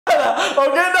oyagala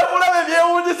ogenda kulaba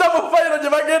ebyewuunyisa mu fayiro gye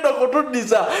bagenda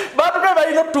okutuddiza baatuke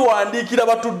balina tuwandiikira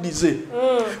batuddize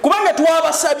kubanga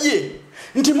twabasabye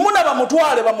nti muna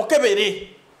bamutwale bamukebere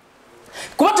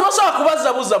kuba tebasobola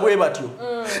kubazzabuza bwe batyo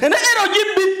ne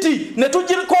LGBT ne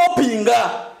tugikopinga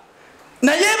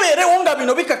naye ebeerewo nga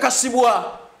bino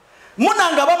bikakasibwa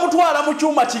muna nga bamutwala mu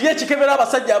kyuma kiri ekikebera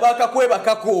abasajja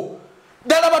abaakakwebakako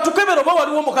ddala batukebera oba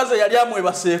waliwo omukazi yali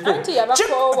amwebaseeko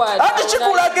ati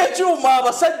kikulaga ekyuma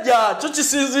abasajja kyo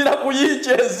kisinziira ku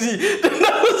yinkyezi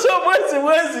tenakusa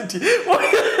mwezi ti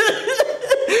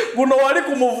guno wali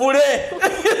ku muvule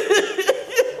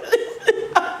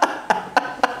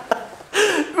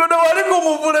guno wali ku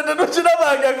muvule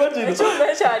tetukirabangako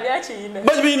kino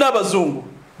babiina abazungu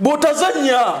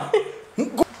bwotazanya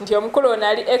nti omukulu ono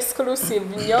ali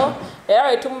exclusive nnyo era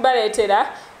we tumubaleetera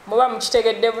muba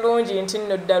mukitegedde bulungi nti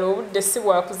nno ddala obudde si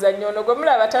bwakuzannya ono gwe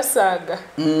mulaba tasaaga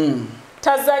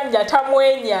tazanja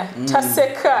tamwenya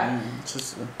taseka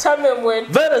tamemwe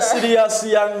very serious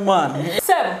young man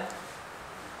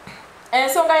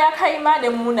ensonga ya Kayima ne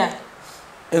Muna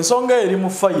ensonga eri mu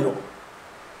fayiro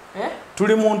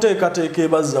tuli mu nteekateeka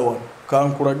ebazza wano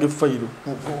kankulage fayiro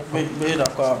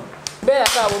beera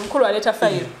kaabo omukulu aleeta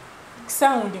fayiro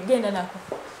sound genda nako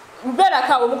beera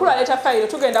kaabo omukulu aleeta fayiro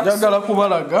tugenda njagala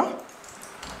kubalaga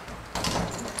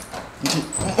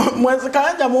mwezi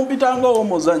Kayanja mumpitanga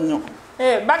omuzannyo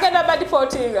bagenda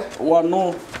badipotinga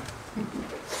wano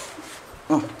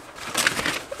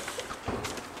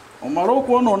omala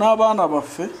okwonoona abaana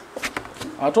baffe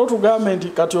ate otugambe nti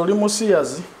kati oli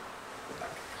musiyazi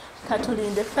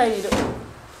katulinde fayiro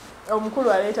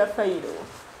omukulu aleeta fayiro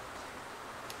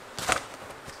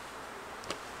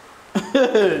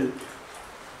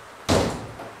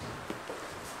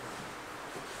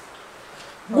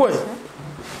gwe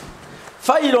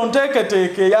fayiro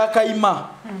nteeketeeke ya Kayima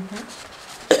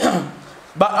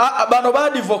bano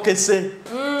badivokese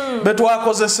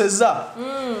betwakozeseza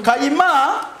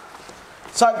Kayima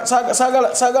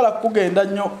sagala kugenda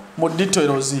nnyo mu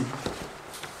details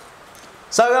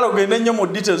sagala ogende nnyo mu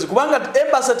details kubanga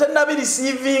embassy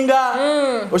tennabirisiivinga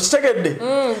okitegedde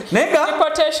nenga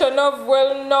deportation of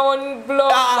well-known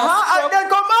bloggers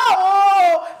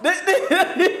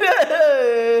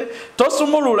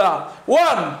tosumulula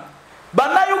one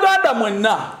bannayuganda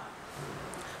mwenna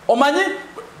omanyi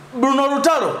luno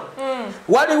lutalo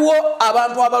waliwo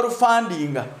abantu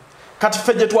abalufandinga kati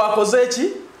ffe gye twakoze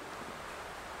eki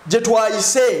gye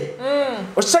twayise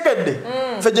okitegedde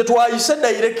ffe gye twayise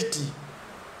direct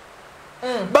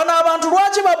bano abantu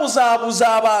lwaki babuzaabuza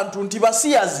abantu nti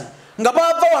basiyazi nga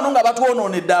bava wano nga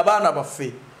batwonoonedde abaana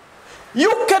baffe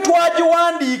yukke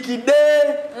twagiwandiikidde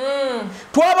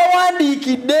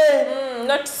twabawandiikidde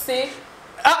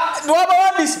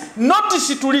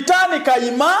notisi to return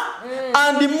Kayima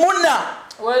and Muna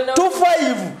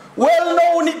 25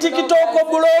 well-known TikTok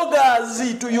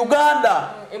bloggers to Uganda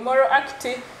immoral act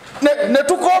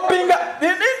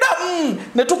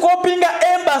netukopinga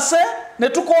embassy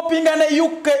netukopinga ne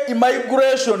UK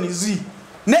immigration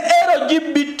ne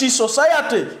LGBT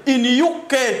society in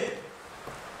UK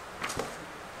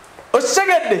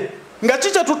okitegedde nga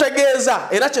kikye tutegeeza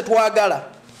era kye twagala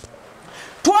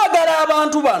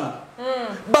abantu bano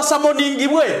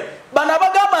basamoningibwe bano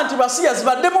abagamba nti basiyazi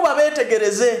baddemu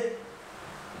babeetegereze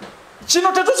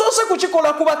kino tetusoose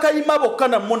kukikola kuba Kayima bokka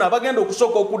na Muna bagenda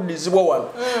okusooka okuddizibwa wano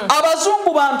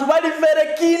abazungu bantu bali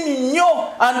very keen nnyo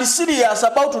and serious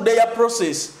about their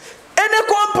process ene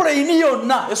complain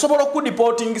yonna esobola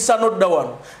okudiportingisa nodda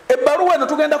wano ebbaluwa eno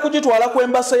tugenda kugitwala ku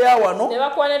embassy ya wano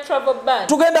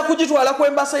tugenda kugitwala ku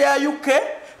embassy ya UK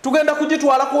tugenda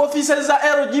kugitwala ku offices za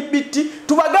LGBT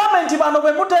tubagambe nti bano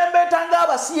be mutembeetanga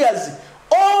abasiyazi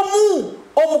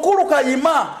omukulu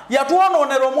Kayima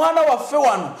yatwonoonera omwana waffe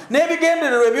wano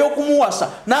n'ebigendererwa eby'okumuwasa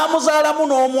n'amuzaalamu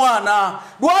n'omwana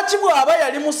lwaki bw'aba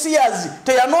yali musiyazi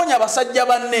teyanoonya basajja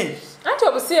banne ati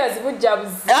obusiyazi bujja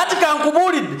buzi ati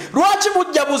kankubuulidde lwaki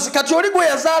bujja buzi kati oli gwe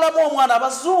yazaalamu omwana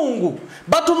abazungu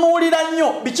batunuulira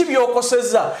nnyo biki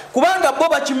byokosezza kubanga bo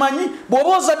bakimanyi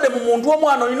bw'oba ozadde mu muntu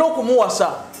omwana olina okumuwasa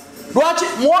lwaki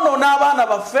mwonoona abaana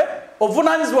baffe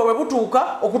obuvunaanyizibwa bwe butuuka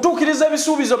okutuukiriza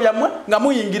ebisuubizo byammwe nga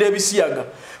muyingira ebisiyaga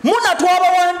Muna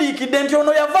twabawandiikidde nti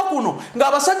ono yava kuno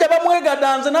ng'abasajja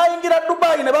bamwegadanze n'ayingira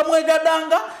Dubai ne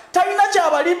bamwegadanga talina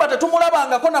kyabalimba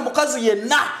tetumulabangako na mukazi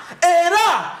yenna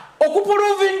era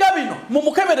okupuluvinga bino mu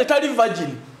mukebere tali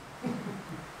virgin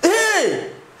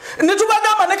ne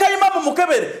tubagamba ne Kayima mu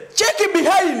mukebere check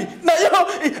behind nayo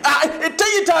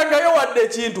teyitangayo wadde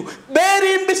ekintu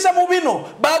beerimbise mu bino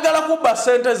baagala kubba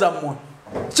ssente zammwe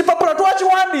kipapula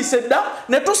twakiwandiise dda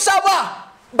ne tusaba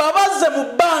babazze mu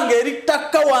bbanga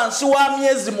eritakka wansi wa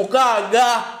myezi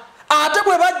 6 ate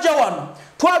bwe bajja wano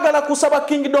twagala kusaba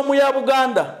kingdom ya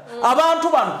Buganda abantu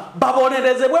bano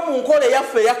babonerezebwe mu nkola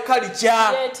yaffe ya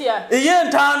kalicha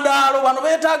ey'entandaalo bano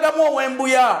beetaagamu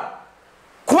ow'embuya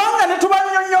kubanga ne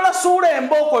tubanyonnyola suula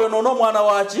embooko yono n'omwana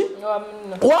waki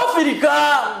wa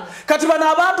Afirika kati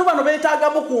bano abantu bano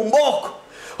beetaagamu ku mbooko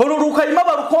olwo Kayima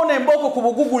balukoona embooko ku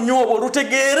bugugunyu obwo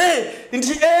lutegeere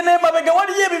nti ene mabega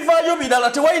waliyo ebivaayo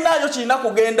birala tewalinayo kirina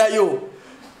kugendayo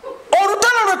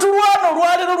olutalo lwe tulwana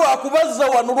olwaliro lwakubazza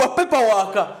wano lwa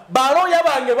paperwork balooya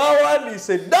bange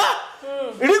bawandiise dda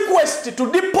request to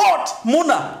deport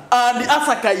Muna and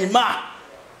Asa Kayima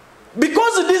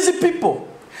because these people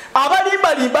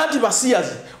abalimbalimba nti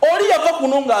basiyazi oli yava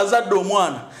kuno ng'azadde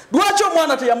omwana lwaki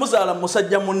omwana teyamuzaala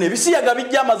musajja munne ebisiyaga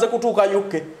bijja amaze kutuuka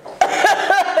yuke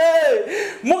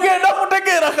mugenda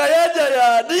kutegeera Kayanja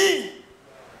yaani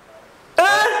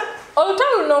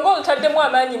olutalo luno ng'olutaddemu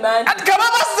amaanyi mangi ati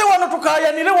kababazze wano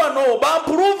tukayanire wano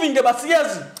bamproving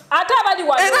basiyazi ate abali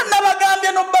wano era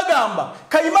nabagambye n'obagamba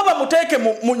Kayima bamuteeke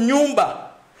mu nnyumba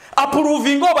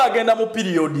approving oba agenda mu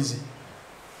periods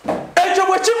ekyo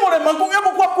bwe kimulema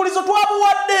nkugembukwakulizo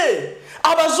twabuwadde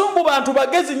abazungu bantu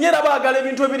bagezi nyera baagala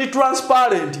ebintu ebiri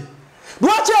transparent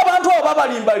lwaki abantu abo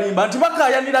babalimbalimba nti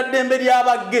bakayanira ddembe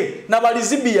ly'abagge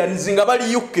n'abalizibians nga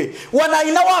bali UK wana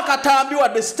ayinawo akatambi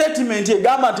wadde statement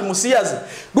egamba nti musiyazi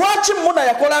lwaki Muna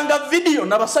yakolanga video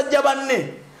n'abasajja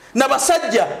banne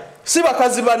n'abasajja si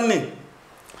bakazi banne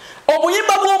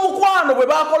obuyimba bw'omukwano bwe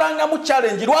bakolanga mu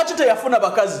challenge lwaki teyafuna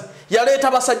bakazi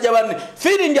yaleeta basajja banne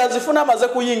feeling azifuna amaze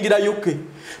kuyingira UK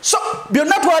so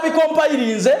byonna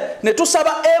twabikompirinze ne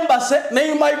tusaba embassy ne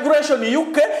immigration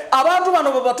UK abantu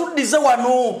bano babatuddize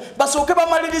wano basooke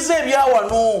bamalirize ebya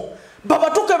wano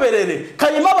babatukeberere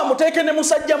Kayima bamuteeke ne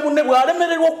musajja munne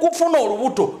bw'alemererwa okufuna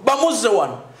olubuto bamuzze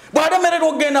wano bw'alemererwa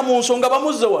okugenda mu nsonga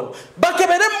bamuzze wano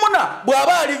bakebere Muna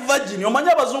bw'aba ali virgin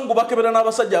omanya abazungu bakebera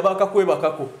n'abasajja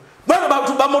abakakwebakako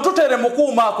bamututere mu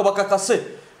kuuma ako bakakase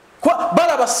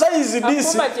balaba size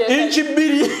disi inchi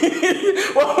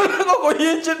 2 wabulako ko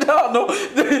inchi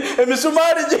 5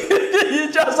 emisumaali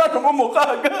inchi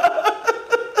 3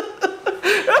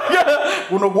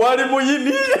 uno gwali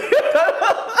muyini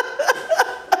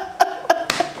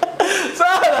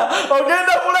sala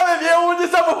ogenda kulaba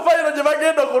ebyewunyisa mu fayiro gye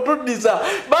bagenda okutuddiza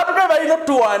batuke balina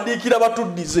tuwandiikira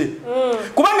batuddize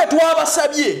kubanga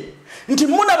twabasabye nti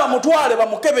Muna bamutwale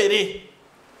bamukebere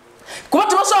kuba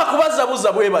tubasobola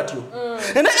kubazzabuza bwe batyo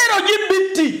ne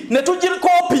LGBT ne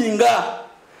tugikopinga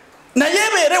naye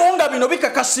ebeerewo nga bino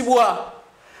bikakasibwa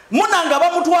Muna nga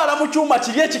bamutwala mu kyuma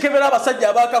kiri ekikebera abasajja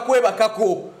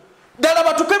abakakwebakako ddala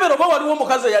batukebera oba waliwo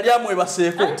omukazi eyali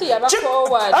amwebaseeko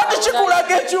anti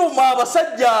kikulaga ekyuma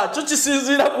abasajja kyo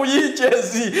kisinziira ku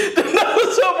yinkyezi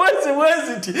nakusa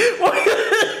mwezi ti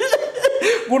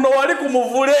guno wali ku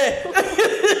muvule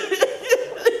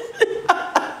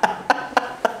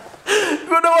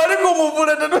guno wali ku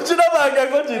muvule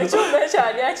tetukirabangako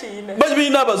kino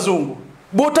babiina abazungu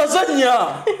bw'otazannya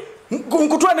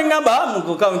nkutwa ne ngamba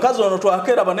nkazi ono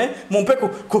twakera bane mumpe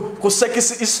ku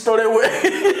sex history we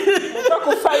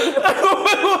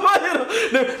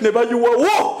ne bayiwa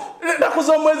wo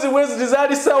nakuza mwezi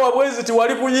tizali sawa mwezi ti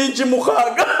wali kuyinji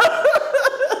mukaaga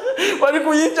wali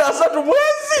kuyinji 3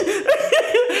 mwezi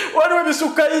wali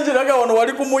webisuka yinji naga ono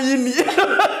wali kumuyini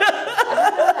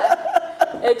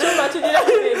ekyuma kigira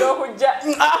kirinda okujja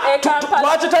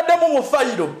twakitaddemu mu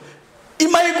fayiro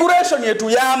immigration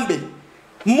yetuyambe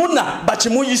Muna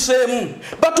bakimuyiseemu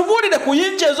batubuulire ku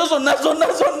yinki ezo zonna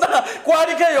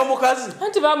kwaliko eyo omukazi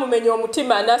anti bamumenya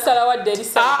omutima n'asala wadde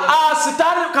erisajja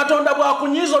sitaani Katonda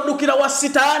bwakunyiiza oddukira wa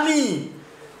sitaani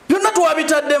byonna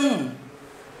twabitaddemu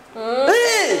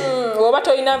oba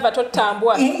tolina nva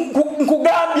totambwa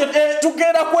nkugambye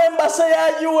tugenda ku embase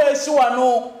ya US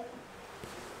wano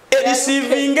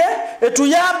receiving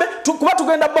etuyambe kuba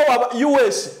tugenda bawa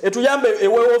US etuyambe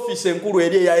ewe office enkulu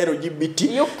eri ya LGBT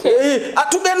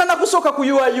tugenda nakusoka ku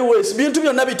US bintu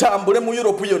byonna bitambule mu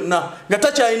Europe yonna nga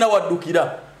takyalina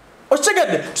waddukira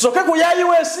okitegedde tusoke ku ya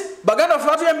US baganda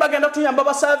fatu yembagenda tuyamba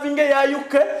basavinge ya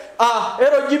UK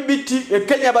LGBT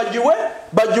Kenya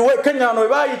bajiwe Kenya no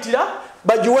bayitira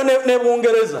bajiwe ne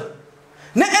Bungereza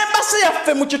ne embassy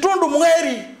yaffe mu kitundu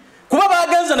mweri kuba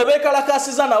bagenze ne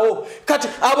bekalakasiza nawo kati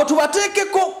abo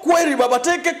tubateekeko kweri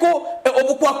babateekeko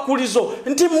obukwakulizo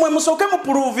nti mmwe musoke mu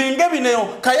proving ebineo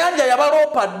Kayanja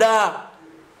yabalopa dda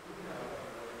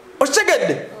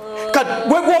okitegedde kati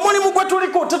gwe omulimu gwe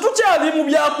tuliko tetukyali mu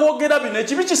byakwogera bino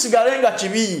ekibi kisigale nga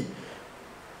kibi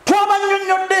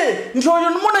twabanyonnyodde nti oyo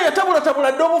Muna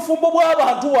yatabula dde obufumbo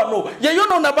bw'abantu wano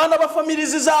yayonoona baana ba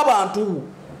families z'abantu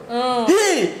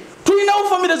tulinawo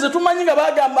famire ze tumanyi nga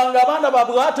bagambanga abaana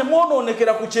baabwe ate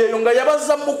mwonoonekera ku kyeyo nga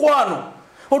yabazza mu mukwano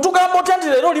otugamba otya nti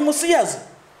leero oli musiyazi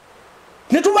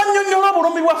ne tubannyonnyola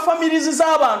obulumi bwa famirizi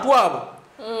z'abantu abo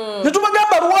ne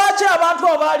tubagamba lwaki abantu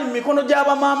abo baali mu mikono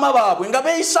gy'abamaama baabwe nga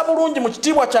beeyisa bulungi mu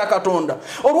kitiibwa kya Katonda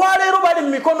olwaleero bali mu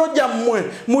mikono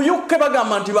gyammwe mu yukke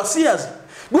bagamba nti basiyazi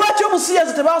lwaki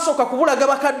obusiyazi tebasooka kubulaga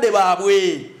bakadde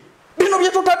baabwe bino bye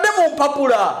tutadde mu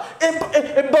mpapula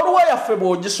ebbaluwa yaffe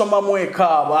bw'ogisomamu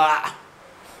ekaaba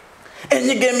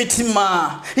enyiga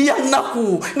emitima ya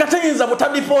nnaku nga teyinza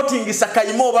butadipootingisa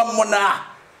Kayima oba Muna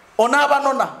onaaba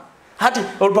nona hati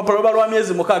olupapula luba lwa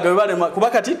myezi 6 kuba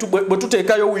kati bwe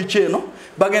tuteekayo wiiki eno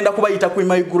bagenda kubayita ku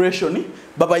immigration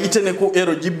babayite ne ku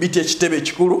LGBT ekitebe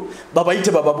ekikulu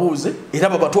babayite bababuuze era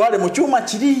babatwale mu kyuma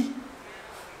kiri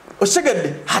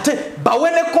osegedde ate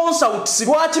bawe ne consults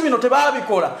lwaki bino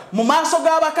tebabikola mu maaso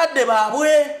g'abakadde baabwe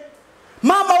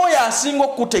maama wo yasinga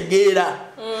okutegeera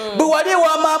bwe wali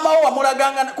ewa maama wo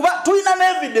wamulaganga kuba tulina ne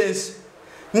evidence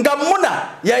nga Muna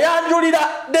yayanjulira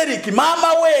Derek maama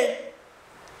we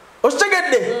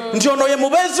osegedde nti ono ye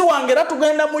mubeezi wange era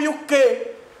tugenda mu UK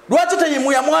lwaki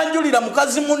teyimu yamwanjulira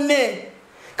mukazi munne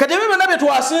kati ebyo byonna bye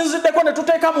twasinziddeko ne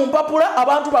tuteeka mu mpapula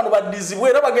abantu bano baddizibwa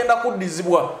era bagenda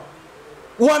kuddizibwa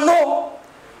wano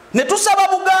ne tusaba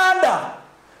Buganda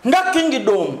nga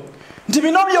Kingdom nti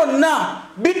bino byonna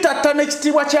bitatta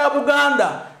n'ekitiibwa kya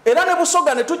Buganda era ne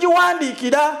Busoga ne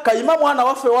tugiwandiikira Kayima mwana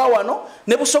waffe wa wano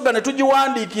ne Busoga ne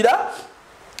tugiwandiikira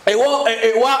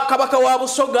ewa kabaka wa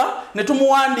Busoga ne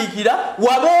tumuwandiikira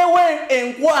wabeewe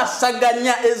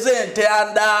enkwasaganya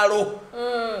ez'entandaalo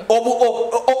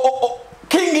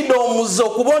Kingdoms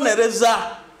okubonereza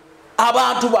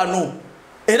abantu bano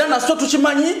era naso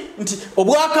tukimanyi nti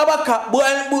obwakabaka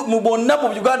mu bonna mu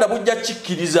Uganda bujja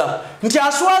kikkiriza nti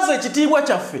aswaze ekitiibwa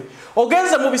kyaffe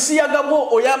ogenze mu bisiyaga bwo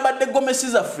oyambadde gomesi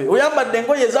zaffe oyambadde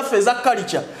engoye zaffe eza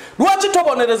culture lwaki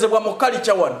tobonerezebwa mu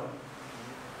culture wano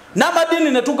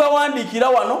n'amadini ne tugawandiikira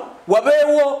wano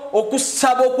wabeewo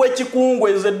okusaba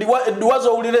okw'ekikungweze edduwa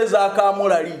z'owulira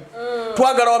ez'akamulali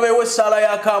twagala wabeewo essaala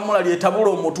y'akamulali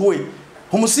etabula omutwe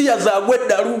omusiyazi agwa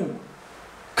eddalu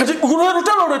kati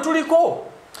lutalo lwe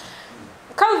tuliko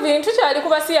Calvin tukyali ku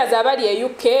basiyazi abali e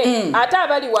UK ate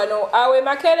abali wano awe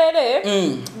Makerere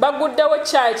baguddewo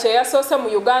church eyasoose mu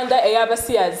Uganda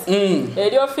ey'abasiyazi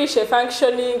eri official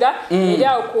functioninga eri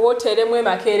awo ku hotel mu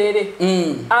Makerere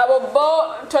abo bo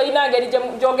tolina ngeri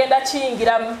gyogenda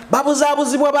kiyingiramu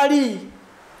babuzaabuzibwa bali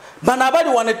bano abali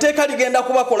wano etteeka ligenda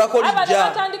kubakolako lijja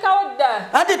batandikawo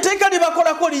dda anti etteeka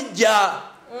libakolako lijja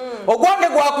ogwange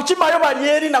gwa kukimayo bali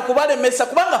eri na kubalemesa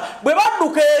kubanga bwe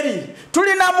badduka eri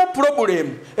tulinamu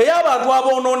problem ey'abantu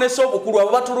aboonoonesa obukulu abo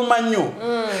batuluma nnyo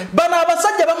bano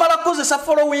abasajja bamala kukozesa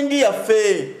following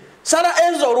yaffe Sara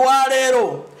Enzo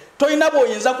olwaleero tolina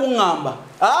bw'oyinza kuŋŋamba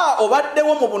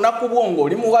obaddewo mu bunaku bwongo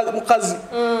oli mukazi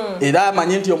era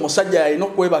amanyi nti omusajja yalina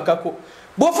okwebakako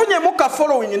bw'ofunye muka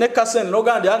following ne kasene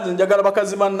nogaa nti anze njagala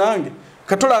bakazi bannange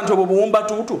katola nti obwo buwumba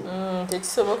tuutu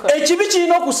ekibi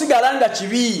kirina okusigala nga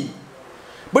kibi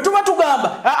bwe tuba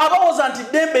tugamba abawoza nti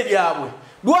ddembe lyabwe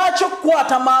lwaki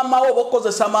okukwata maama wo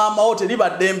obakozesa maama wo teriba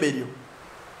ddembe lyo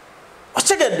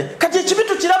okitegedde kati ekibi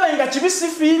tukirabe nga kibi si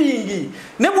feeling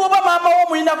ne bw'oba maama wo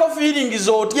muyinako feeling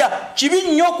z'otya kibi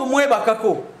nnyo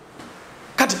okumwebakako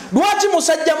kati lwaki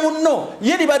musajja munno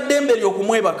ye liba ddembe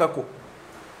ly'okumwebakako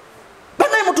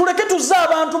banaye mutuleke tuzze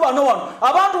abantu bano wano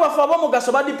abantu baffe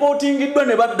ab'omugaso badipootingiddwe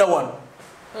ne badda wano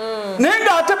naye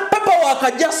ng'ate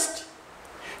paperwork just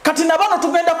kati na bano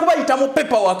tugenda kubayita mu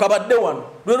paperwork badde wano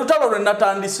lwe lutalo lwe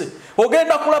natandise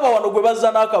ogenda kulaba wano gwe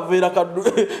bazza n'akaveera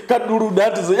kadduluda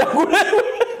ati ze yakulewe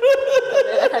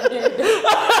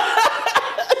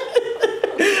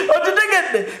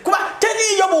okitegedde kuba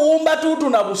teriiyo buwumba tuutu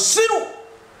na busiru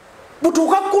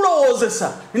butuuka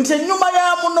kulowoozesa nti ennyuma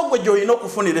ya muno gwe gy'olina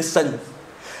okufunira essanyu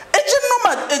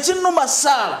ekinnuma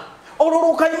Saala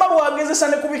olwo Kayima lwagezesa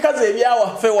ne ku bikazi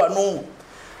ebyawaffe wano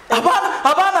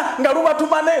abaana nga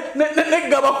lubatuma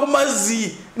neggaba ku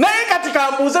mazzi naye kati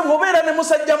kambuuze bw'obeera ne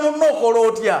musajja munno okola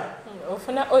otya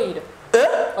ofuna oil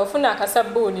ofuna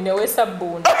akasabbuuni ne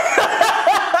weesabbuuni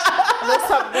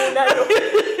nesabbuunayo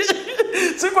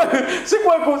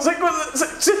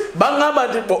baŋŋamba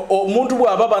nti omuntu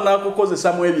bw'aba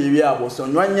banaakukozesamu ebyo ebyabwe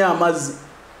osonywa nnyo amazzi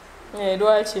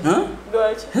lwaki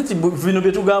nti bino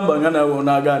bye tugamba nga nawe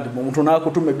onaaga nti omuntu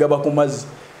naakutuma eggaba ku mazzi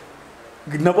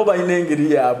nabo balina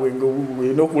engeri yaabwe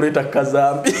ng'olina okuleeta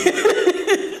kazambi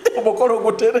omukono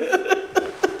gutere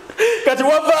kati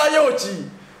wavaayo ki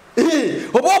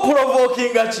oba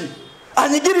opurovokinga ki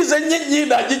anyigirize nnyo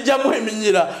ennyindo agijjamu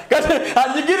eminyira kati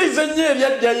anyigirize nnyo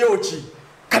eryajjayo ki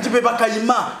kati be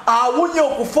Kayima awunye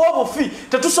okufa obufi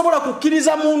tetusobola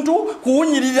kukkiriza muntu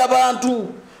kuwunyirira bantu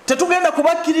tetugenda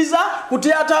kubakkiriza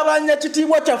kutyata abanya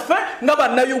kitiibwa kyaffe nga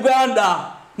bannayuganda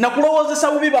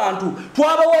nakulowoozesa bubi bantu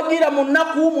twabawagira mu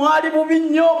nnaku mwali bubi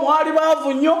nnyo mwali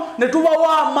baavu nnyo ne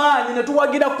tubawa amaanyi ne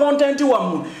tuwagira kontenti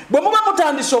wammwe bwe muba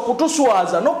mutandise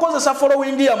okutuswaza n'okukozesa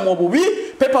following yammwe obubi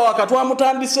pepa waka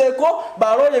twamutandiseeko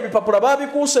balooye ebipapula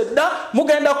babikuuse dda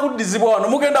mugenda kuddizibwa wano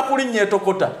mugenda kulinnya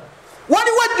etokota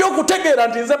wali wajja okutegeera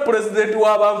nti nze pulezidenti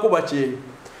w'abankuba kyeyo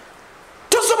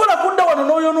tosobola kudda wano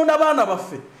n'oyonoona baana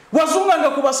baffe wazunganga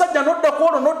ku basajja nodda ku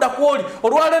olwo nodda ku oli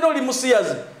olwaleero oli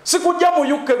musiyazi sikujja mu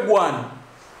yukke gwani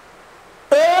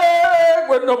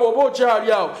gwe nno bw'oba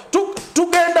okyali awo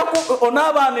tugenda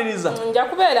onaabaaniriza nja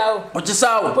kubeerawo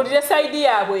okisaawe mpulire sayidi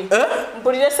yaabwe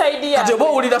mpulire sayidi yaabwe kati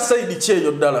oba owulira sayidi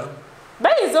kyeyo ddala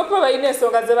bayinza okuba balina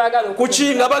ensonga ze baagala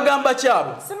kuki nga bagamba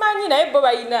kyabo simanyi naye bo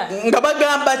balina nga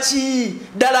bagamba ki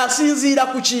ddala asinziira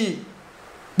ku ki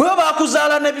bwe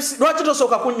baakuzaala nebisi lwaki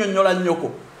tosooka kunnyonnyola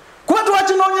nnyoko kuba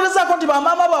twakinoonyerezaako nti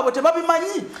bamaama baabwe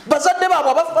tebabimanyi bazadde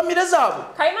baabwe abafamire zaabwe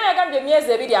Kayima yagambye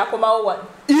emyezi 2 akomawo wano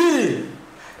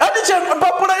ati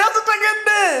empapula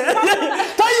yazitegedde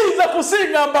tayinza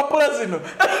kusinga mpapula zino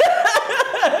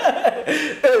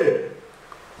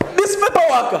this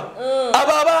paperwork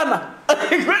abo abaana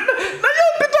naye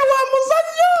mpita wa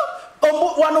muzannyo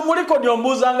wano muliko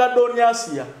dyombuuzanga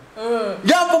Doniasiya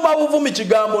yanvuma buvumi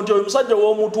kigambo nti oyo musajja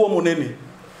w'omuntu omunene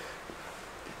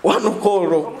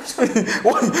wanukolo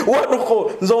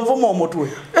nze onvuma omutwe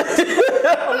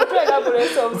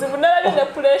gabuleso obuzibu nalabye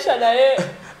pressure naye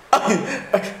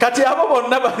kati abo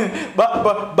bonna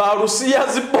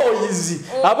balusiyazi boys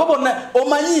abo bonna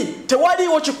omanyi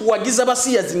tewaliwo kikuwagiza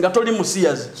basiyazi nga toli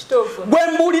musiyazi bwe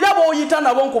mbuulira b'oyita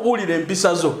nabo nkubuulira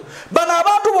empisa zo bano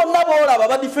abantu bonna boolaba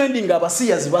badefending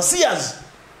abasiyazi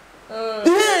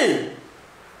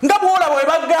nga bwolaba bwe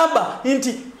bagamba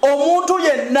nti omuntu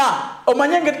yenna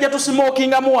omanye engeri gye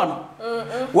tusimokingamu wano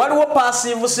waliwo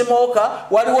passive smoker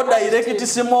waliwo direct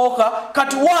smoker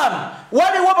kati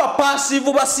waliwo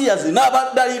bapassive basiyazi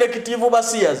n'abadirective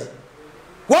basiyazi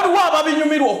waliwo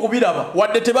ababinyumirwa okubiraba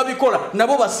wadde tebabikola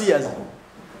nabo basiyazi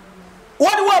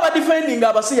waliwo abadefending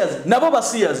abasiyazi nabo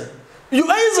basiyazi you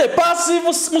is a passive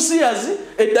musiyazi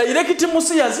a direct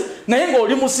musiyazi naye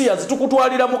ng'oli musiyazi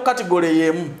tukutwalira mu category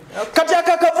yemu kati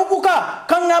akakavubuka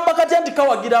kaŋŋamba kati anti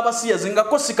kawagira abasiyazi nga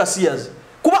ko si kasiyazi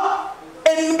kuba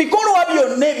ebikolwa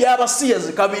byonna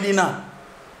ebyabasiyazi kabirina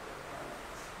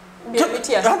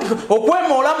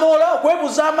okwemoolamola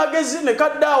okwebuza amagezi ne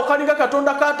kaddaawo kalinga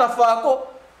katonda katafaako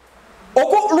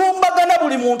okulumbagana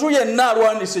buli muntu yenna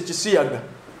alwanisa ekisiyaga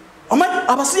omanyi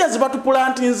abasiyazi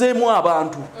batupulantinzeemu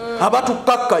abantu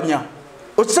abatukakkanya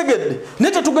okisegedde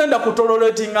naye tetugenda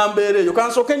kutololetinga mbeera eyo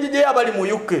kansooka enjigyeyo abali mu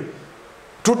UK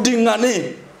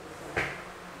tuddiŋŋane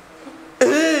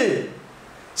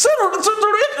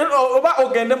oba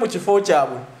ogende mu kifo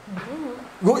kyabwe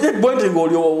bwe nti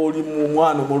ng'oli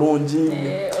mwana mulungi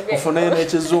ofuneyo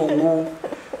n'ekizungu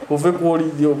ove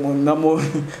kuolidyo munamo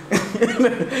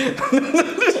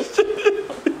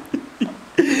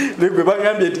gwe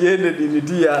bagambye ti ended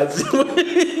yazi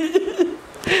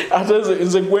ate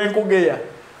nze gwenkugeya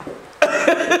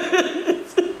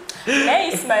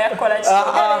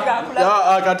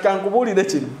kati kankubuulire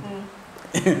kino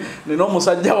nina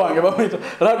omusajja wange bamwita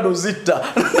Raduzitta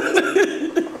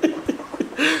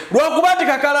lwakuba nti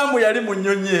kakalamu yali mu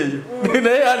nnyonyi eyo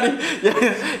naye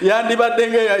yandibadde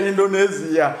ng'eya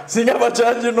Indonesia singa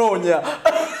bakyaginoonya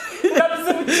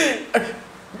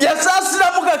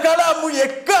yasaasiramu kakalamu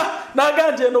yekka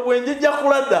naga nti eno bwenjijja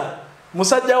kulada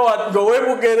musajja wange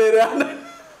owebugerera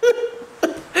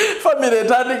famire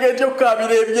etandika etya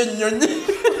okukabira ebyennyonyi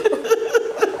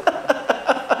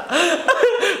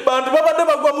bantu babadde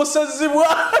bagwa musezibwa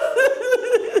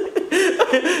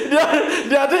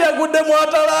ndi ate yagudde mu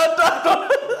atalanta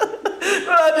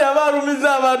ati aba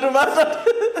alumiza abantu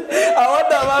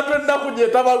awadde abantu ennaku gye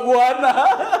tabagwana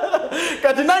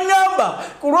kati naŋŋamba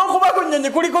ku lw'okuba ku nnyonyi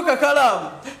kuliko kakalamu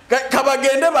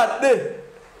kabagende badde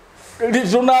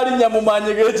tunaalinnya mu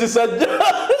maanyi g'ekisajja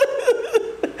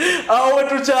awo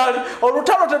wetukyali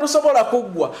olutalo tetusobola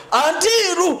kuggwa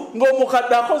antiiru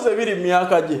ng'omukadde akoze ebiri mu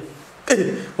myaka gye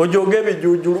ojoga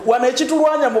ebijuujulu wano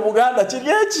ekitulwanya mu Buganda kiri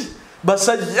eki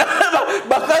basajja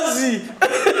bakazi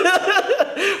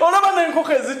olaba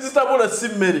n'enkoko ezizitabula si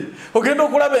mmere ogenda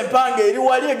okulaba empanga eri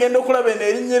wali egenda okulaba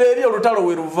erinnyira eri olutalo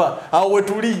we luva awo we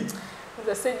tuli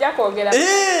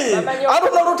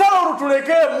aluno olutalo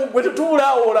olutulekeemu gwe tutuula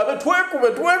awo olabe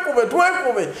twekube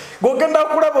gogenda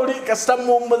okulaba oli kasita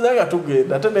mumbuze nga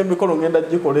tugenda ate n'emikolo ngenda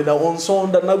gikolera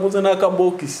onsonda naguze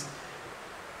n'akabokisi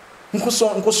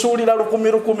nkusuulira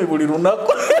 1,000 buli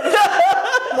lunaku.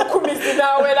 Mukumizi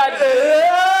nawera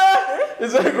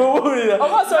Nzekubuulira.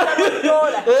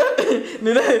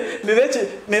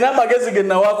 Nina amagezi ge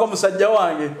nawaako musajja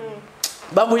wange.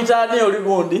 Bamuyita ani oli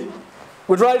gundi?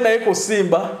 Bwe twali naye ku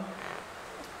Simba.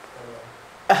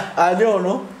 Ani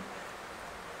ono?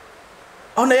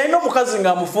 Ono yalina omukazi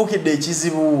ng'amufuukidde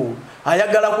ekizibu.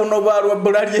 Ayagala kunoba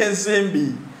lwabbula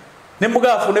ly'ensimbi. Ne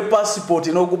mugaafu ne passport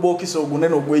n'ogubookisa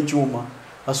ogunene ogw'ekyuma.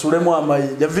 Asulemu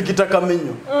amayinja Vikita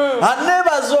Kamenyo.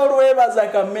 Anebaza olwebaza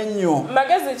Kamenyo.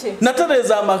 Magezi ki?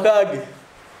 Natereza amakage.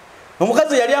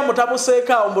 Omukazi yali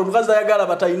amutabuseeka omukazi ayagala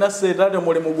batalina ssente ate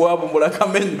mulimu gwabo mula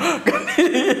Kamenyo.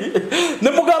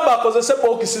 Ne mugamba akozese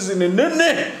bookisi zino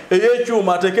nnene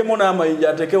ey'ekyuma ateekemu n'amayinja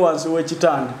ateeke wansi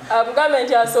w'ekitanda. Abugambe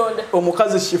nti asonda.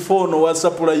 Omukazi shifoono wa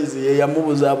surprise ye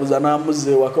yamubuzaabuza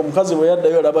n'amuzza ewaka. Omukazi bwe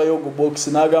yaddayo olabayo ogubookisi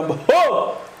n'agamba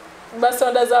ho!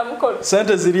 Basonda za mukolo.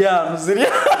 Sente ziri ano.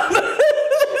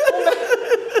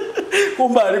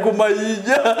 Kumba ali ku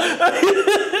mayinja.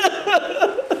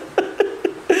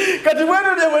 Kati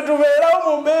bwenu lye bwe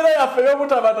tubeerawo mu mbeera yaffe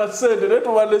y'obutabata ssente ne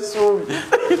tuba n'essuubi.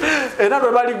 Era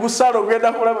bwe bali gusala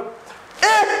ogenda kulaba.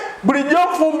 Bulijjo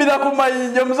ofumbira ku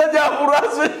mayinja omusajja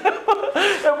akulwase.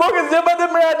 Ebookisi yembadde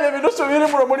muyadde ebinusu biri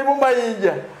muno mulimu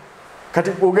mayinja.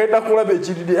 Kati ogenda kulaba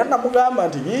ekiriri era namugamba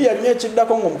nti yiiya nnyo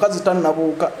ekiddako ng'omukazi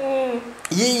tannabuuka.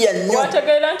 Yiiya nnyo.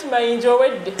 Wategeera nti mayinja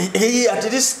owedde.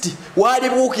 At least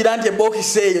walibuukira nti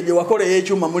ebookisi eyo gye wakola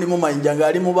ey'ekyuma mulimu mayinja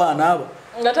ng'ali mu baana abo.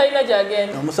 Nga talina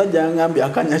gy'agenda. Omusajja yangambye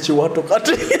akanya kiwato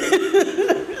kati.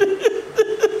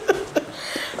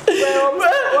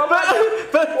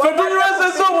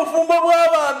 Fetunywezesa obufumbo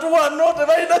bw'abantu wano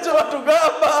tebalina kye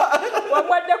batugamba.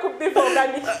 Wamwadde ku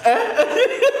bifogani.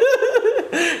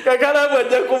 Kakala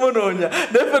bwajja kumunoonya.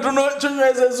 Naffe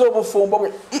tunywezesa obufumbo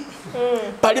bwe.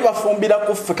 Bali bafumbira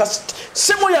ku ffe kasiti.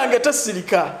 Simu yange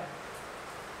tesirika.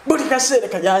 Buli kaseera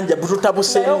Kayanja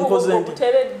bututabuseera nkoze ndi.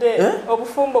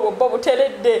 Obufumbo bwo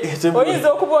buteredde.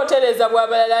 Oyinza okuba otereza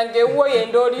bw'abalala ng'ewuwo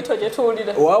yenda oliito gye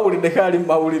tuwulira. Waawulidde kali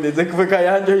mawulire ze kufe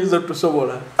Kayanja oyinza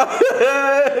tusobola.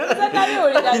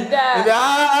 Nabiwulira ddala.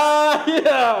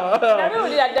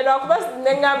 Nabiwulira ddala wakuba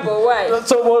neŋŋamba owaayi.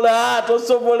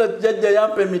 Tosobola jjajja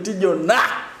yampa emiti gyonna.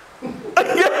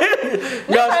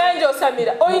 Kayanja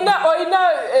osamira. Oyina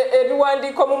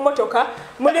ebiwandiiko mu mmotoka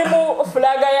mulimu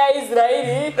fulaga ya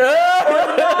Israeli.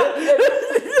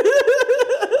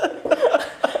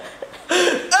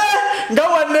 Nga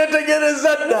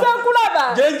wanneetegereza dda.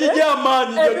 Nkulaba. Gyenjija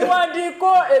amaanyi.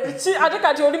 Ebiwandiiko ebiki ate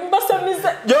kati oli mubasamize.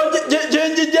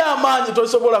 Gyenjija amaanyi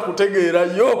tosobola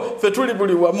kutegeerayo. Ffe tuli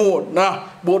buli wamu wonna.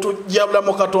 Bw'otujjabula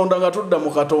mu Katonda nga tudda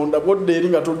mu Katonda. Bw'odda eri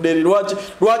nga tudda eri.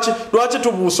 Lwaki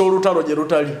tubuusa olutalo gye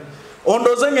lutali?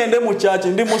 Ondoze ngende mu kyaki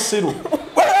ndi musiru.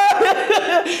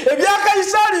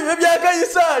 Ebya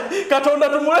Kayisaali. Katonda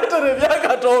tumuleetere ebya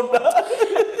Katonda.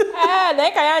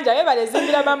 Naye Kayanja webale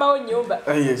zimbira maama wo nnyumba.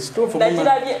 Kituufu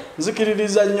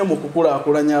nzikiririza nnyo mu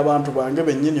kukulaakulanya abantu bange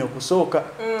bennyini okusooka.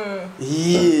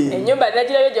 Ennyumba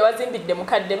nagirayo gye wazimbidde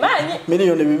mukadde maanyi.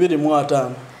 $2,250.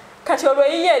 Kati olwo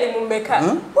yiye eri mu mmeka.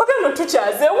 Wagenda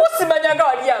tukyaze wusimanyanga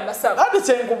wali amasabo. Ate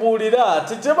kyenkubuulira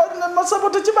masabo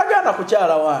tekibagana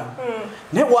kukyala wange.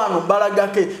 Ne wano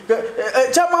mbalagake.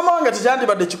 Kyamama wange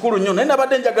tekyandibadde kikulu nnyo naye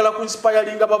nabadde njagala ku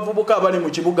inspiringa bavubuka abali mu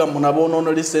kibuga mu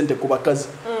naboonoonoli ssente ku bakazi.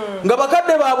 Nga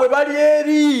bakadde baabwe bali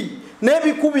eri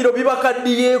n'ebikubiro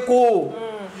bibakaddiyeeko.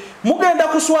 Mugenda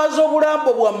kuswaza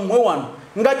obulambo bwammwe wano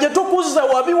nga gye tukuzza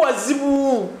wabi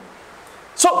wazibu.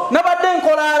 So nabadde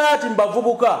nkola alaati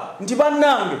mbavubuka nti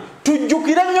bannange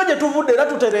tujjukire nnyo gye tuvudde era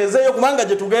tutereezeeyo kubanga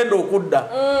gye tugenda okudda.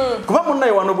 Kuba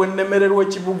munnaye wano bwe nnemererwa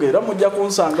ekibuga era mujja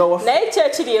kunsanga waffe. Naye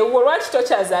kyekiri ewuwo lwaki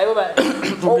tokyazaayo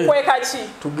okweka ki?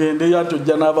 Tugendeyo anti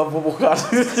ojja n'abavubuka.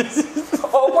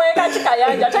 Okweka ki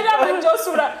Kayanja? Teri amajja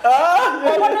osula.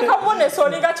 Oboneka bubonesa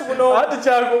olinga kibuno. Ati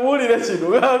kyankubuulire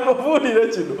kino.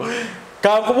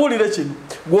 Kankubuulire kino.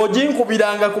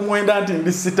 Gw'oginkubiranga ku mwenda nti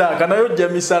ndi sitaaka naye ojja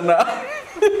misana.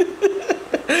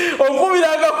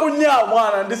 Onkubiranga ku nnyaa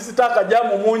mwana ndi sitaaka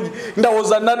jamu mungi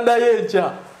ndowooza naddayo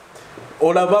enkya.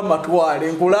 Olaba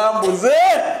amatwale nkulambuze.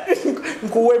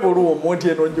 Nkuwe buluwo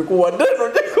omuntu eno ngikuwadde.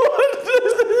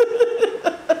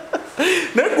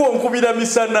 Naye gw'onkubira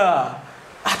misana.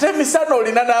 Ate misana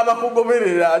olina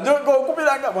n'abakugoberera.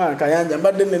 Gw'onkubiranga mwana Kayanja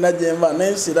mbadde nina gye nva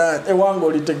n'ensira ewange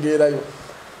olitegeerayo.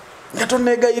 Nga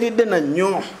tonneegayiridde na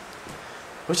nnyo.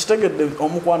 Okitegedde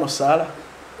omukwano Saala.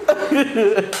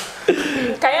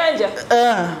 Kayanja.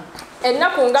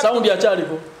 Ennaku nga saundi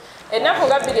akyaliko. Ennaku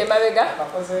nga bbiri emabega.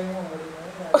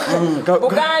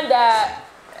 Buganda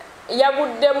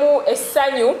yaguddemu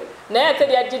essanyu naye ate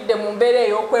lyajjidde mu mbeera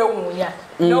ey'okwewuunya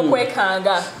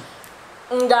n'okwekanga.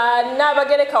 nga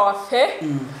n'abagereka waffe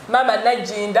Maama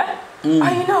Najinda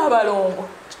ayina abalongo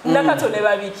nakatone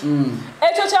babiki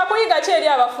ekyo kyakuyiga ki eri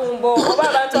abafumbo oba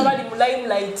abantu abali mu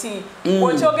limelight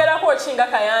okyogerako okinga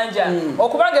Kayanja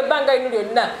okubanga ebbanga lino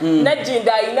lyonna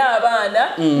Najinda ayina abaana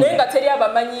naye nga teri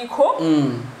abamanyiko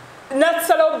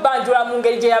natsala okubanjula mu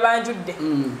ngeri gye yabanjudde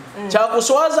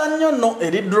kyakuswaza nnyo nno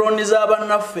eri drone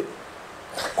z'abannaffe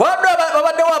kwadde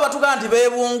babaddewo abatuga nti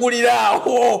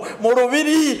beebunguliraawo mu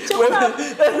lubiri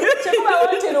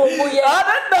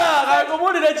adadda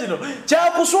kakubulire kino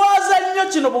kyakuswaza nnyo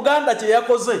kino Buganda kye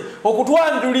yakoze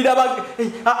okutwanjulira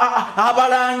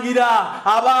abalangira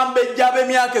abambejja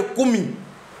ab'emyaka 10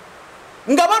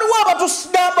 nga baliwo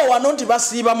abatugamba wano nti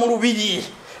basiiba mu lubiri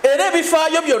era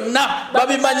ebifaayo byonna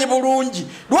babimanyi bulungi.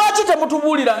 Lwaki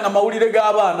temutubuuliranga mawulire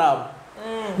g'abaana abo?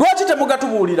 Lwaki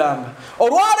temugatubuuliranga?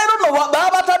 Olwaleero no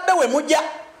baabatadde we mujja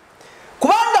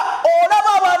kubanga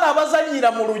olaba abaana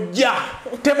abazanyira mu lujja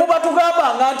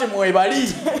temubatugambanga nti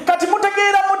mwebali kati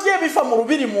mutegeera mutya ebifa mu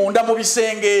lubiri munda mu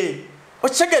bisenge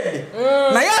okigedde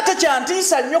naye ate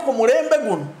kyantiisa nnyo ku mulembe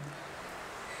guno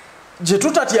gye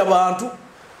tutatya bantu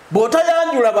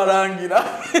bw'otayanjula balangira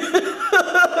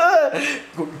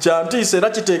kyantiisa era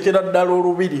kiteekera ddala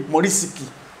olubiri mu lisiki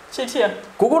kitya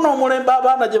kuguno omulembe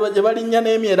abaana gye balinnya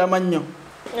n'emyera nnyo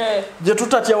gye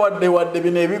tutatya wadde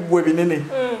bino ebiggwe binene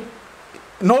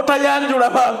n'otayanjula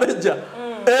bambejja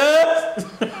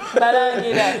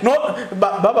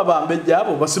baba bambejja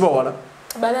abo basibawala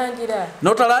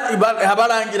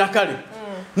abalangira kale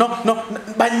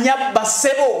banyabba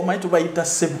ssebo omanyi tubayita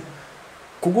ssebo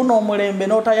kuguno omulembe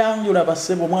n'otayanjula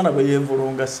bassebo omwana bwe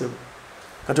yenvulunga ssebo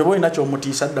kati oba olina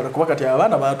kyomutiisa ddala kuba kati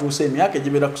abaana batuuse emyaka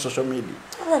egibeera ku social media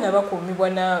abaana bakuumibwa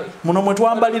naawe muno mwe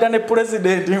twambalira ne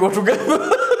pulezidenti ng'otugamba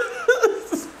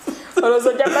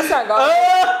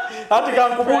ati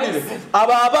kankubulire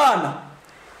abo abaana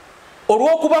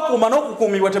olw'okubakuuma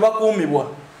n'okukuumibwa tebakuumibwa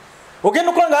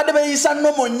ogenda okola nga adde beeyisa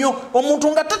nnomo nnyo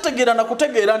omuntu nga tategeera na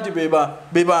kutegeera nti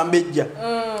be bambejja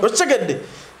okitegedde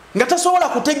nga tasobola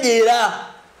kutegeera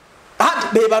ati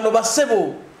be bano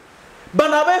bassebo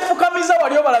bano abeefukamiza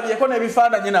wali obalabyeko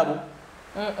n'ebifaananyi nabo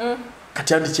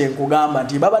kati andi kyenkugamba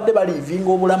nti babadde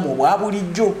baliivinga obulamu obwa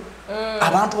bulijjo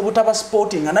abantu obutaba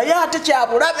sportinga naye ate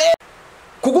kyabulabe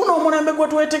kuguno omulembe gwe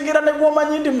twetegeera ne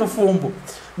gwomanyi ndi mufumbo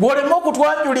gwolema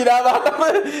okutwanjulira abaana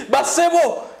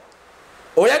bassebo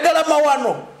oyagala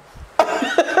mawano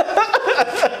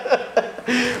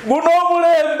guno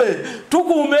omulembe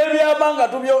tukuuma ebyama nga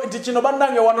tubyo nti kino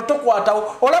bannange wano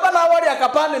tokwatawo olaba n'awali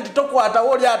akapande nti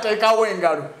tokwatawo oli ateekawo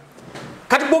engalo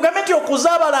kati bwogambye nti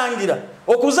okuzaabalangira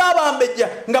okuzaabambejja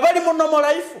nga bali mu nomo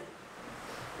life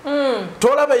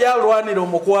tolabe yalwanira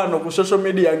omukwano ku social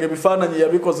media ng'ebifaananyi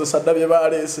yabikozesa dda bye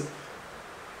baleese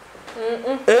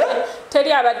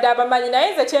teri abadde abamanyi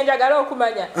naye nze kyenjagala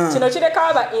okumanya kino kireka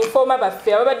aba informa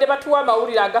baffe ababadde batuwa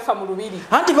amawulire agafa mu lubiri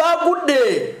anti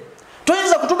bagudde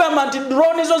toyinza kutugamba nti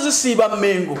drone zo zisiiba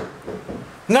Mmengo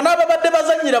nga n'ababadde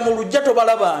bazanyira mu lujja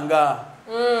tobalabanga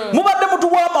mubadde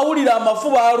mutuwa amawulire amafu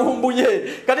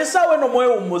balumbuye kati essaawa eno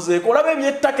mwewummuzeeko olaba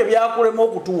ebyettaka byakulema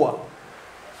okutuwa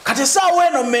kati essaawa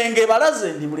eno Mmengo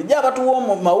balaze ndi bulijjo abatuwa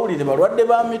mawulire balwadde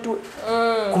ba mitwe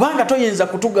kubanga toyinza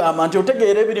kutugamba nti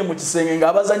otegeera ebiri mu kisenge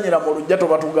ng'abazanyira mu lujja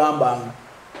tobatugambanga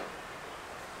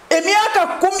emyaka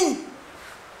 10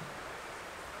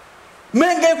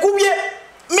 Mmengo ekubye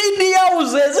media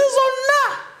houses zonna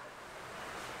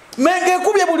Mmengo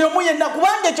ekubye buli omu yenna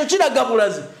kubanga ekyo kiraga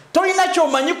bulazi tolina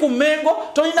kyomanyi ku Mmengo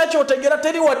tolina kyotegera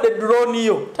teri wadde drone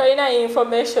yo tolina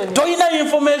information tolina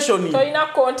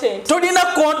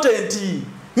content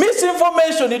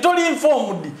misinformation toli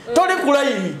informed toli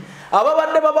kulaini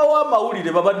ababadde babawa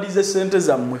amawulire babaddize sente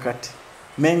zammwe kati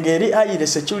Mmengo eri ayire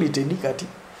security kati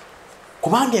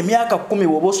kubanga emyaka 10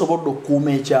 woba osobodde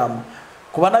okukuuma ekyamu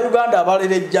kuba na Uganda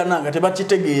abalera ejjana nga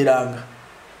tebakitegeeranga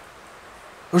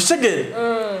okitegere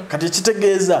kati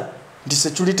kitegeeza nti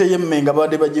security y'Emmengo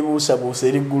babadde bagibuusabuusa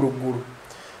eri gguluggulu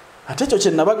ate ekyo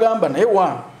kye nabagamba naye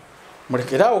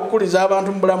mulekeraawo okukuliza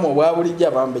abantu mu bulamu obwa bulijjo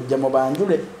abambejja mu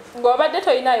banjule ng'obadde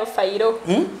tolinayo fayiro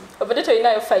obadde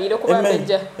tolinayo fayiro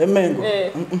kubambejja Emmengo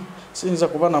siyinza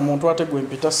kuba na muntu ate gwe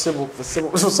mpita ssebo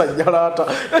susajjalaata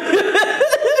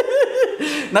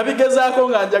nabigezaako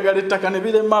nga njagala ettaka ne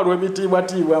birema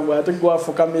lw'ebitiibwatiibwa mbwe ate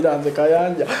gwafukamira nze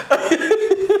Kayanja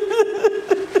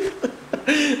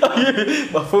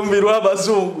bafumbirwa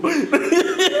abazungu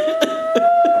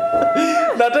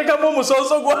nateekamu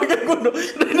omusooso gwange guno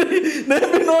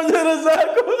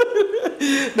nebinoonyerezaako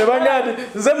ne bagamba nti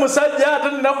nze musajja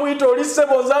ate nina kuyita oli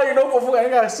ssebo nze alina okuvuga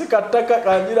nga si kattaka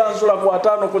kanjira nsula ku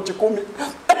 5 ku 10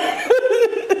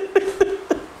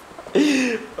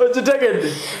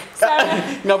 okitegedde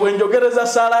nga bwe njogereza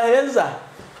Saala Heza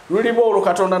lulimu olwo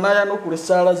Katonda n'ayanukula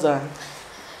essaala zange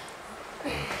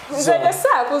nze ne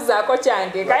saakuzaako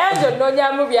kyange Kayanja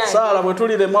onnoonyaamu byange Saala bwe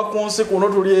tulirema ku nsi kuno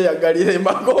tulyeyagalira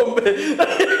emagombe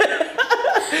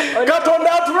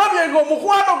Katonda atulabye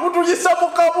ng'omukwano gutuyisa mu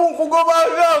kabu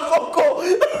nkugobanga nkoko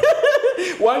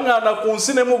waŋŋaana ku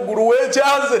nsi ne mu ggulu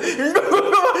weekyaze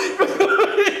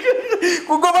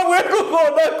kugoba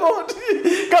bwekugonako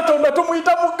Katonda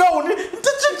tumuyita mu gawuni nti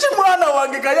kiki mwana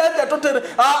wange Kayanja totere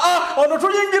ono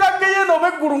tuyingira geyeeno oba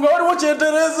eggulu nga waliwo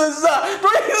kyetereezezza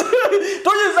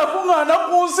toyinza kuŋŋaana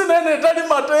ku nsi naye netali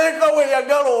mateeka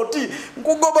weeyagala oti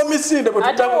nkugoba misinde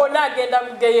ate wonna agenda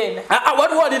mu geyeena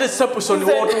waliwo ali reception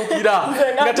wootuukira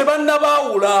nga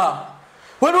tebannabaawula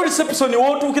waliwo reception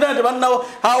wootuukira nga tebannabaawula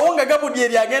awo nga Gabudi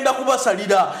eri agenda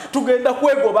kubasalira tugenda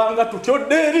kwegobanga tutyo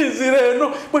ddeerinzira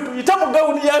eno bwe tuyita mu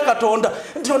gawuni ya Katonda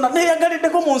nti ona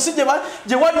neeyagaliddeko mu nsi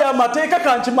gye wali amateeka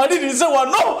kankimalirize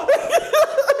wano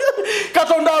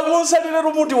Katonda agunsalire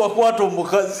lumu nti wakwata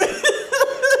omukazi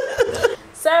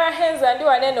Sarah Henza ndi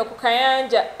waneno ku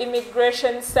Kayanja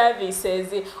Immigration Services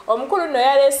omukulu no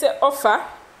yaleese offer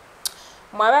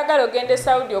mwabagala ogende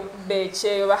Saudi okubba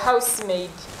ekyeyo ba housemaid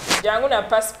jangu na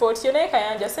passport yo naye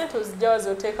Kayanja sente ozijjawa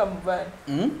zoteeka mu baana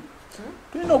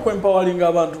tulina okwempawalinga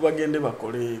abantu bagende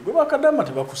bakole gwe bakadama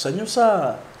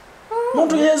tebakusanyusa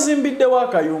muntu yeezimbiddewo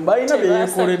akayumba alina bye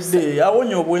yeekoledde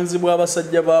awonya obwenzi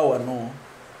bw'abasajja ba wano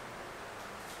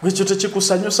gwekyo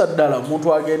tekikusanyusa ddala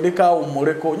omuntu agendeko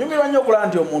awummuleko nyumirwa nnyo okulaba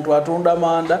nti omuntu atunda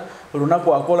manda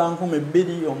olunaku akola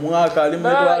 2,000 omwaka ali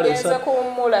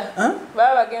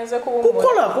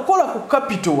kukola ku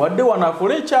capital wadde wano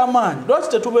akola ekyamaanyi lwaki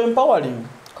tetuba empowering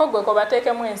kogweko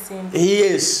bateekemu ensimbi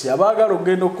yes abaagala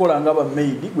okugenda okukola nga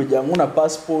bamaidi gwe jangu na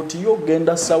passport yo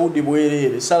ogenda Saudi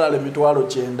bwereere salale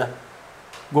 9,000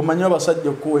 gomanyi abasajja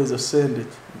okuwa ezo sente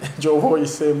gyoba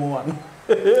oyiseemu wano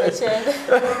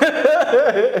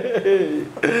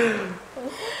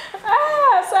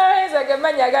Sarah Heza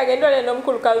gemanya agage ndole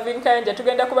n'omukulu Calvin Kayanja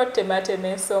tugenda kuba tutematema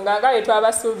ensonga nga bwe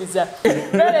twabasuubiza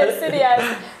very serious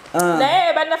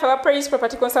naye bannaffe aba Praise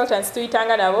Property Consultants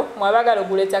tuyitanga nabo mwabagala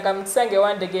oguleetaka mu kisange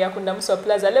wandege yakunda Muswa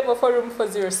Plaza level 4 room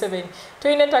 407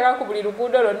 tuyina ettaka ku buli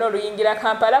luguudo lwonna oluyingira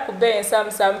Kampala ku bbeeyi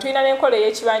ensamusamu tuyina n'enkola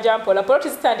ey'ekibanja mpola poloti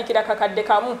zitandikira kakadde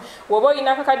kamu woba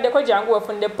oyina kakaddeko jangu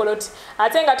wefunde poloti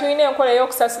ate nga tuyina enkola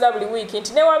ey'okusasula buli wiiki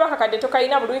nti ne waba kakadde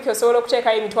tokayina buli wiiki osobola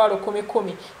okuteekayo emitwalo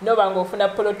 10,000 noba ng'ofuna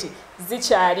poloti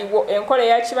zikyaliwo enkola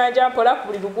eya kibanja mpola ku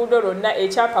buli luguudo lwonna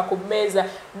ekyapa ku mmeeza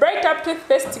Bright Up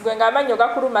Toothpaste gwe ng'amannyo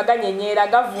gakuluma ganyenyera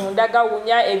gavunda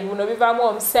gawunya ebibuno bivaamu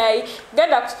omusaayi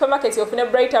genda ku supermarket ofune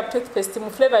Bright Up Toothpaste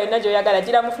mu flavor yonna gy'oyagala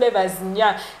gira mu flavors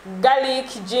 4 garlic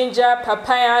ginger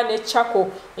papaya ne charcoal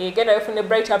genda ofune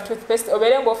Bright Up Toothpaste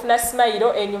obeere ng'ofuna smile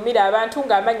enyumira abantu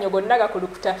ng'amannyo gonna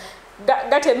gakulukuta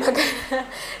gatemagana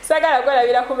sagala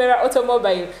kwelabira ku Mera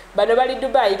Automobile bano bali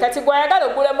Dubai kati gwayagala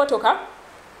ogula emotoka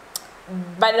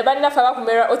bano bannaffe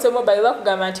abakumera Automobile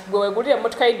bakugamba nti gwe wegulira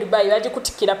emmotoka y'e Dubai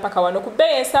bagikutikira paka wano ku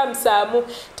bbeeyi ensamusamu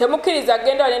temukkiriza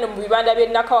genda waneno mu bibanda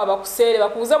by'ennakawa bakuseere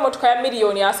bakuguza emmotoka ya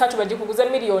 $3,000,000 bagikuguza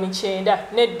 $9,000,000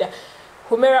 nedda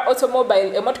Kumera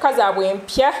Automobile emmotoka zaabwe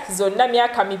empya zonna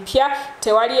myaka mipya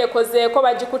tewali ekozeeko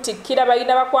bagikutikira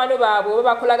balina bakwano baabwe oba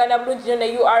bakolagana bulungi nnyo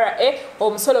ne URA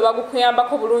omusolo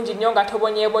bagukuyambako bulungi nnyo nga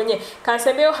tobonyeebonye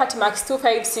kansembeyo Hatmax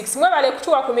 256 mwebale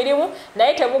kutuwa ku mirimu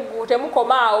naye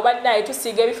temukoma awo bannaye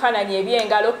tusiiga ebifaananyi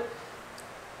eby'engalo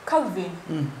Calvin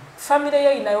family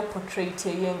ye inayo portrait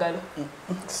ey'engalo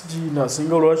sijina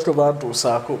singa olwaki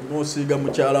tobantuusaako n'osiiga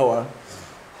mukyala wange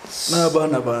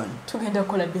n'abaana bange tugenda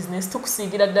kukola business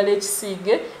tukusiigira ddala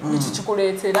ekisiige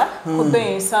nikikuleetera ku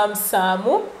bbeeyi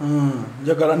ensamusamu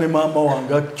njagala ne maama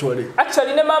wange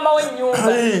actually ne maama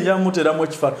w'ennyumba njamuteramu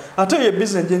ekifaananyi ate ye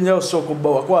business gye njala osooka obba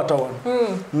wakwata wano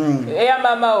eya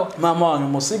maamawo maama wange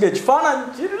musiiga ekifaananyi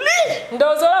kiri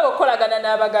ndowooza olaba okukolagana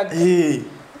n'abagagga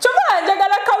Choma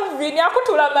njagala Calvin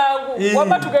akutula mangu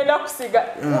waba tugenda kusiga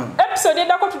episode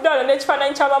endako tudalo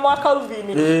n'ekifaananyi kya mama wa Calvin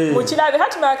mu kirabe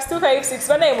Hatmax 256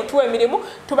 banaye mutuwe emirimu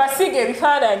tubasiige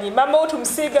ebifaananyi mama wo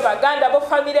tumusiige baganda bo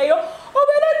family yo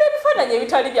obeera n'ebifaananyi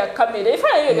ebitali bya kamera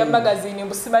ebifaananyi bya magazine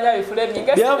mbusimanya bifulemi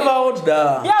byavaawo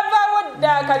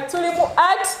dda kati tuli mu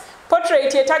art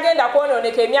portrait etagenda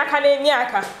kwonooneka emyaka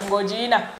n'emyaka ng'ogiyina